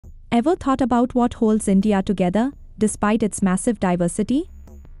Ever thought about what holds India together, despite its massive diversity?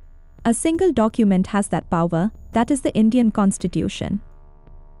 A single document has that power, that is the Indian Constitution.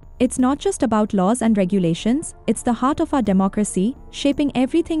 It's not just about laws and regulations, it's the heart of our democracy, shaping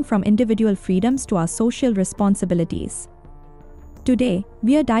everything from individual freedoms to our social responsibilities. Today,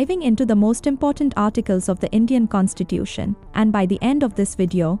 we are diving into the most important articles of the Indian Constitution, and by the end of this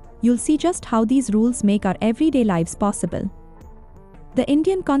video, you'll see just how these rules make our everyday lives possible. The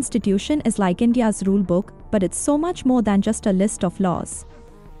Indian Constitution is like India's rule book, but it's so much more than just a list of laws.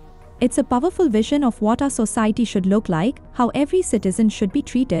 It's a powerful vision of what our society should look like, how every citizen should be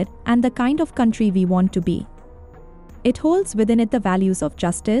treated, and the kind of country we want to be. It holds within it the values of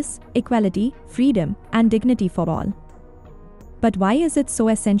justice, equality, freedom, and dignity for all. But why is it so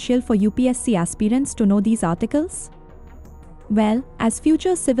essential for UPSC aspirants to know these articles? Well, as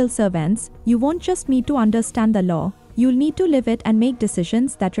future civil servants, you won't just need to understand the law, you'll need to live it and make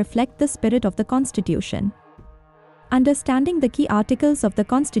decisions that reflect the spirit of the Constitution. Understanding the key articles of the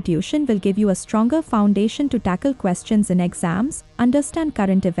Constitution will give you a stronger foundation to tackle questions in exams, understand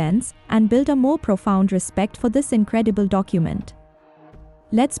current events, and build a more profound respect for this incredible document.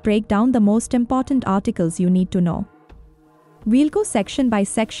 Let's break down the most important articles you need to know. We'll go section by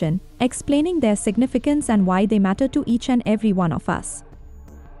section, explaining their significance and why they matter to each and every one of us.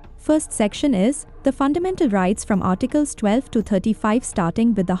 First section is the fundamental rights from Articles 12 to 35.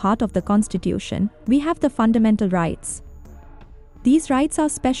 Starting with the heart of the Constitution, we have the fundamental rights. These rights are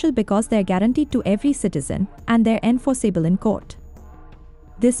special because they're guaranteed to every citizen, and they're enforceable in court.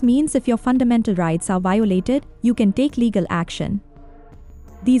 This means if your fundamental rights are violated, you can take legal action.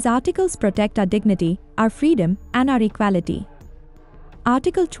 These articles protect our dignity, our freedom, and our equality.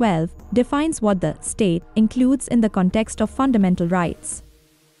 Article 12 defines what the state includes in the context of fundamental rights.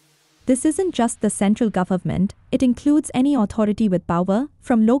 This isn't just the central government, it includes any authority with power,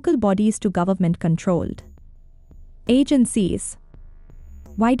 from local bodies to government-controlled agencies.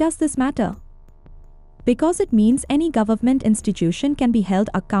 Why does this matter? Because it means any government institution can be held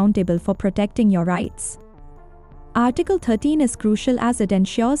accountable for protecting your rights. Article 13 is crucial as it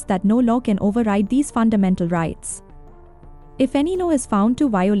ensures that no law can override these fundamental rights. If any law is found to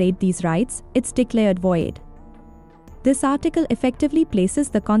violate these rights, it's declared void. This article effectively places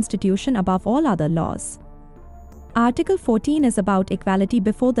the Constitution above all other laws. Article 14 is about equality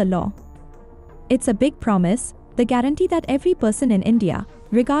before the law. It's a big promise, the guarantee that every person in India,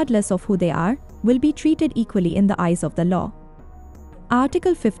 regardless of who they are, will be treated equally in the eyes of the law.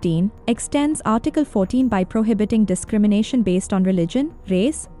 Article 15 extends Article 14 by prohibiting discrimination based on religion,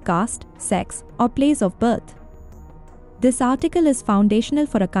 race, caste, sex, or place of birth. This article is foundational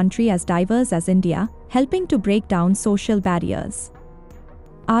for a country as diverse as India, helping to break down social barriers.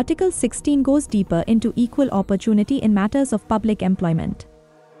 Article 16 goes deeper into equal opportunity in matters of public employment.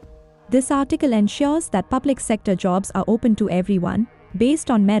 This article ensures that public sector jobs are open to everyone, based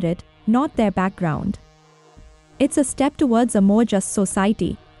on merit, not their background. It's a step towards a more just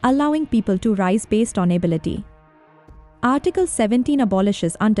society, allowing people to rise based on ability. Article 17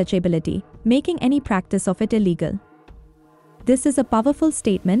 abolishes untouchability, making any practice of it illegal. This is a powerful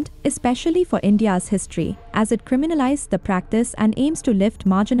statement, especially for India's history, as it criminalizes the practice and aims to lift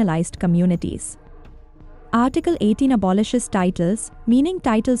marginalized communities. Article 18 abolishes titles, meaning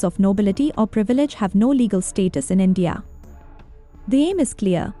titles of nobility or privilege have no legal status in India. The aim is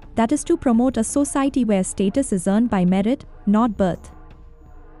clear, that is to promote a society where status is earned by merit, not birth.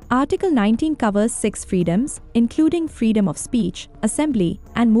 Article 19 covers 6 freedoms, including freedom of speech, assembly,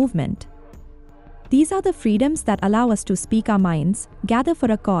 and movement. These are the freedoms that allow us to speak our minds, gather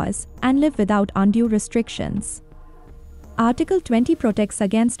for a cause, and live without undue restrictions. Article 20 protects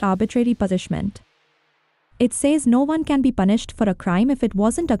against arbitrary punishment. It says no one can be punished for a crime if it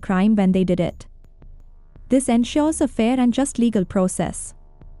wasn't a crime when they did it. This ensures a fair and just legal process.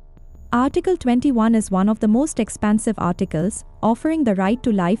 Article 21 is one of the most expansive articles, offering the right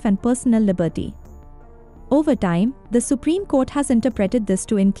to life and personal liberty. Over time, the Supreme Court has interpreted this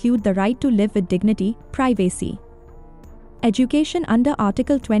to include the right to live with dignity, privacy, education under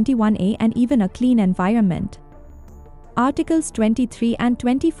Article 21A, and even a clean environment. Articles 23 and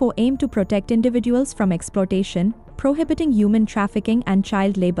 24 aim to protect individuals from exploitation, prohibiting human trafficking and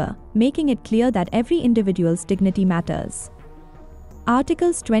child labor, making it clear that every individual's dignity matters.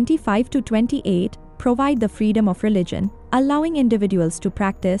 Articles 25 to 28 provide the freedom of religion, allowing individuals to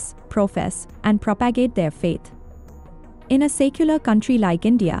practice, profess, and propagate their faith. In a secular country like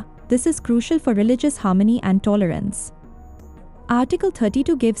India, this is crucial for religious harmony and tolerance. Article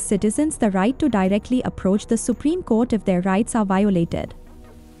 32 gives citizens the right to directly approach the Supreme Court if their rights are violated.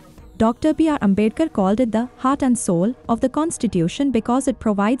 Dr. B.R. Ambedkar called it the heart and soul of the Constitution because it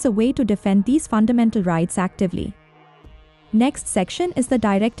provides a way to defend these fundamental rights actively. Next section is the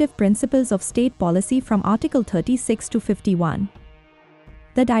Directive Principles of State Policy from Article 36 to 51.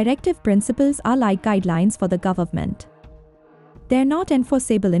 The directive principles are like guidelines for the government. They're not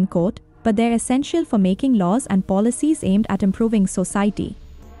enforceable in court, but they're essential for making laws and policies aimed at improving society.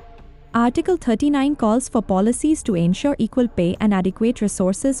 Article 39 calls for policies to ensure equal pay and adequate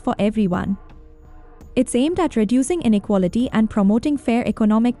resources for everyone. It's aimed at reducing inequality and promoting fair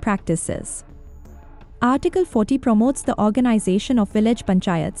economic practices. Article 40 promotes the organization of village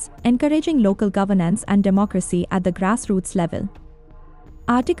panchayats, encouraging local governance and democracy at the grassroots level.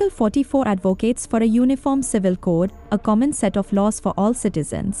 Article 44 advocates for a uniform civil code, a common set of laws for all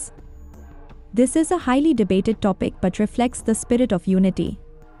citizens. This is a highly debated topic but reflects the spirit of unity.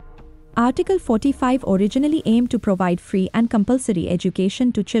 Article 45 originally aimed to provide free and compulsory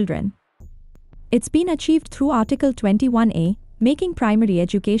education to children. It's been achieved through Article 21A, making primary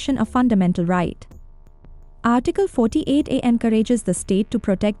education a fundamental right. Article 48A encourages the state to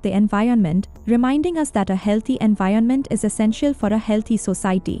protect the environment, reminding us that a healthy environment is essential for a healthy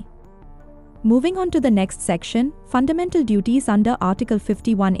society. Moving on to the next section, fundamental duties under Article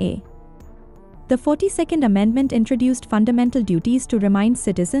 51A. The 42nd Amendment introduced fundamental duties to remind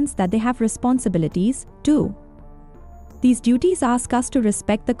citizens that they have responsibilities, too. These duties ask us to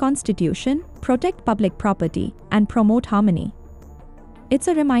respect the Constitution, protect public property, and promote harmony. It's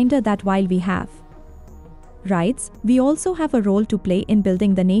a reminder that while we have rights, we also have a role to play in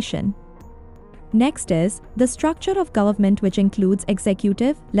building the nation. Next is the structure of government, which includes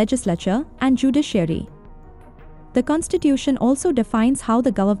executive, legislature, and judiciary. The Constitution also defines how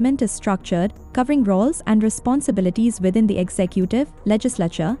the government is structured, covering roles and responsibilities within the executive,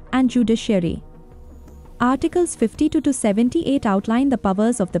 legislature, and judiciary. Articles 52 to 78 outline the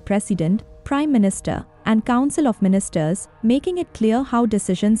powers of the President, Prime Minister, and Council of Ministers, making it clear how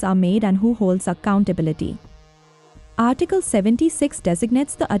decisions are made and who holds accountability. Article 76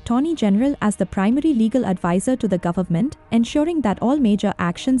 designates the Attorney General as the primary legal advisor to the government, ensuring that all major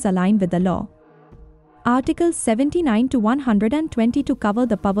actions align with the law. Articles 79 to 122 cover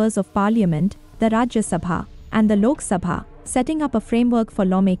the powers of Parliament, the Rajya Sabha, and the Lok Sabha, setting up a framework for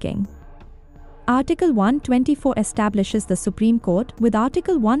lawmaking. Article 124 establishes the Supreme Court, with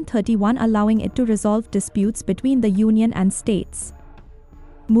Article 131 allowing it to resolve disputes between the Union and states.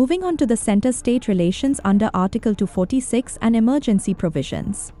 Moving on to the center-state relations under Article 246 and emergency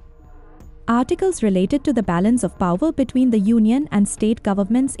provisions. Articles related to the balance of power between the Union and state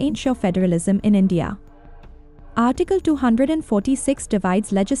governments ensure federalism in India. Article 246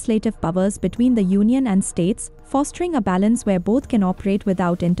 divides legislative powers between the Union and states, fostering a balance where both can operate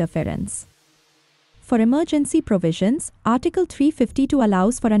without interference. For emergency provisions, Article 352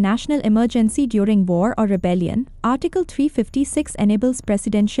 allows for a national emergency during war or rebellion. Article 356 enables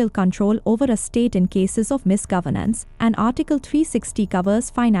presidential control over a state in cases of misgovernance, and Article 360 covers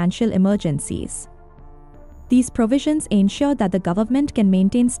financial emergencies. These provisions ensure that the government can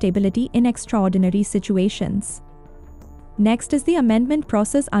maintain stability in extraordinary situations. Next is the amendment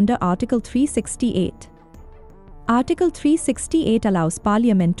process under Article 368. Article 368 allows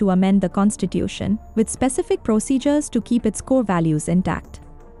Parliament to amend the Constitution, with specific procedures to keep its core values intact.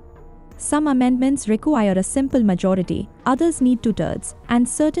 Some amendments require a simple majority, others need 2/3, and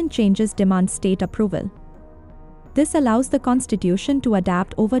certain changes demand state approval. This allows the Constitution to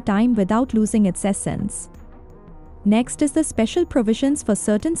adapt over time without losing its essence. Next is the special provisions for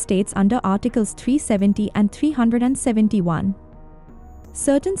certain states under Articles 370 and 371.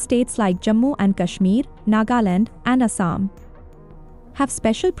 Certain states like Jammu and Kashmir, Nagaland, and Assam have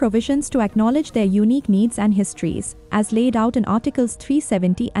special provisions to acknowledge their unique needs and histories, as laid out in Articles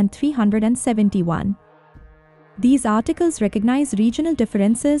 370 and 371. These articles recognize regional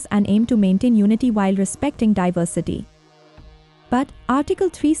differences and aim to maintain unity while respecting diversity. But Article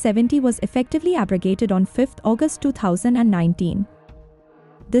 370 was effectively abrogated on 5 August 2019.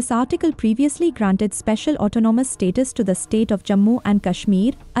 This article previously granted special autonomous status to the state of Jammu and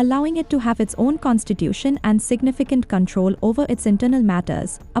Kashmir, allowing it to have its own constitution and significant control over its internal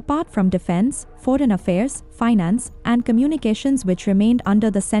matters, apart from defense, foreign affairs, finance, and communications, which remained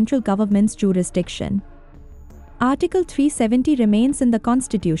under the central government's jurisdiction. Article 370 remains in the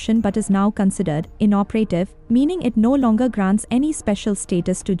Constitution but is now considered inoperative, meaning it no longer grants any special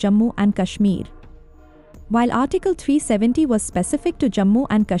status to Jammu and Kashmir. While Article 370 was specific to Jammu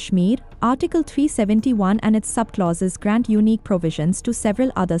and Kashmir, Article 371 and its subclauses grant unique provisions to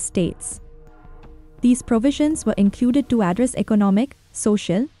several other states. These provisions were included to address economic,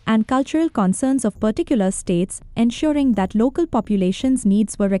 social, and cultural concerns of particular states, ensuring that local populations'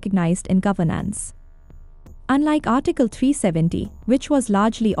 needs were recognized in governance. Unlike Article 370, which was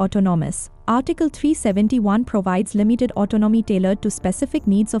largely autonomous, Article 371 provides limited autonomy tailored to specific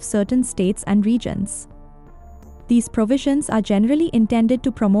needs of certain states and regions. These provisions are generally intended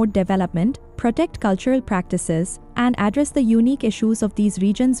to promote development, protect cultural practices, and address the unique issues of these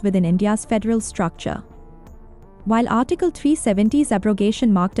regions within India's federal structure. While Article 370's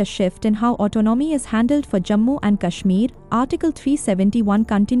abrogation marked a shift in how autonomy is handled for Jammu and Kashmir, Article 371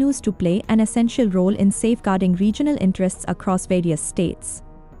 continues to play an essential role in safeguarding regional interests across various states.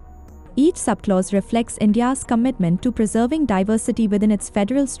 Each subclause reflects India's commitment to preserving diversity within its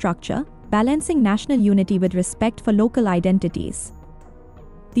federal structure, balancing national unity with respect for local identities.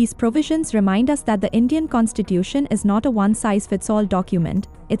 These provisions remind us that the Indian Constitution is not a one-size-fits-all document,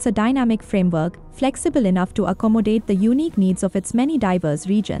 it's a dynamic framework, flexible enough to accommodate the unique needs of its many diverse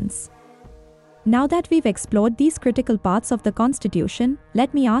regions. Now that we've explored these critical parts of the Constitution,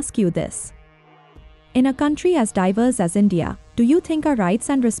 let me ask you this. In a country as diverse as India, do you think our rights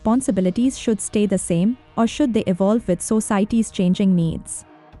and responsibilities should stay the same, or should they evolve with society's changing needs?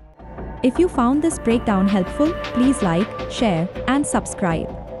 If you found this breakdown helpful, please like, share, and subscribe.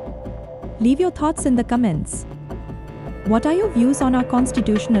 Leave your thoughts in the comments. What are your views on our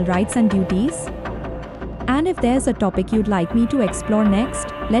constitutional rights and duties? And if there's a topic you'd like me to explore next,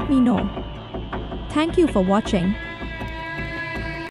 let me know. Thank you for watching.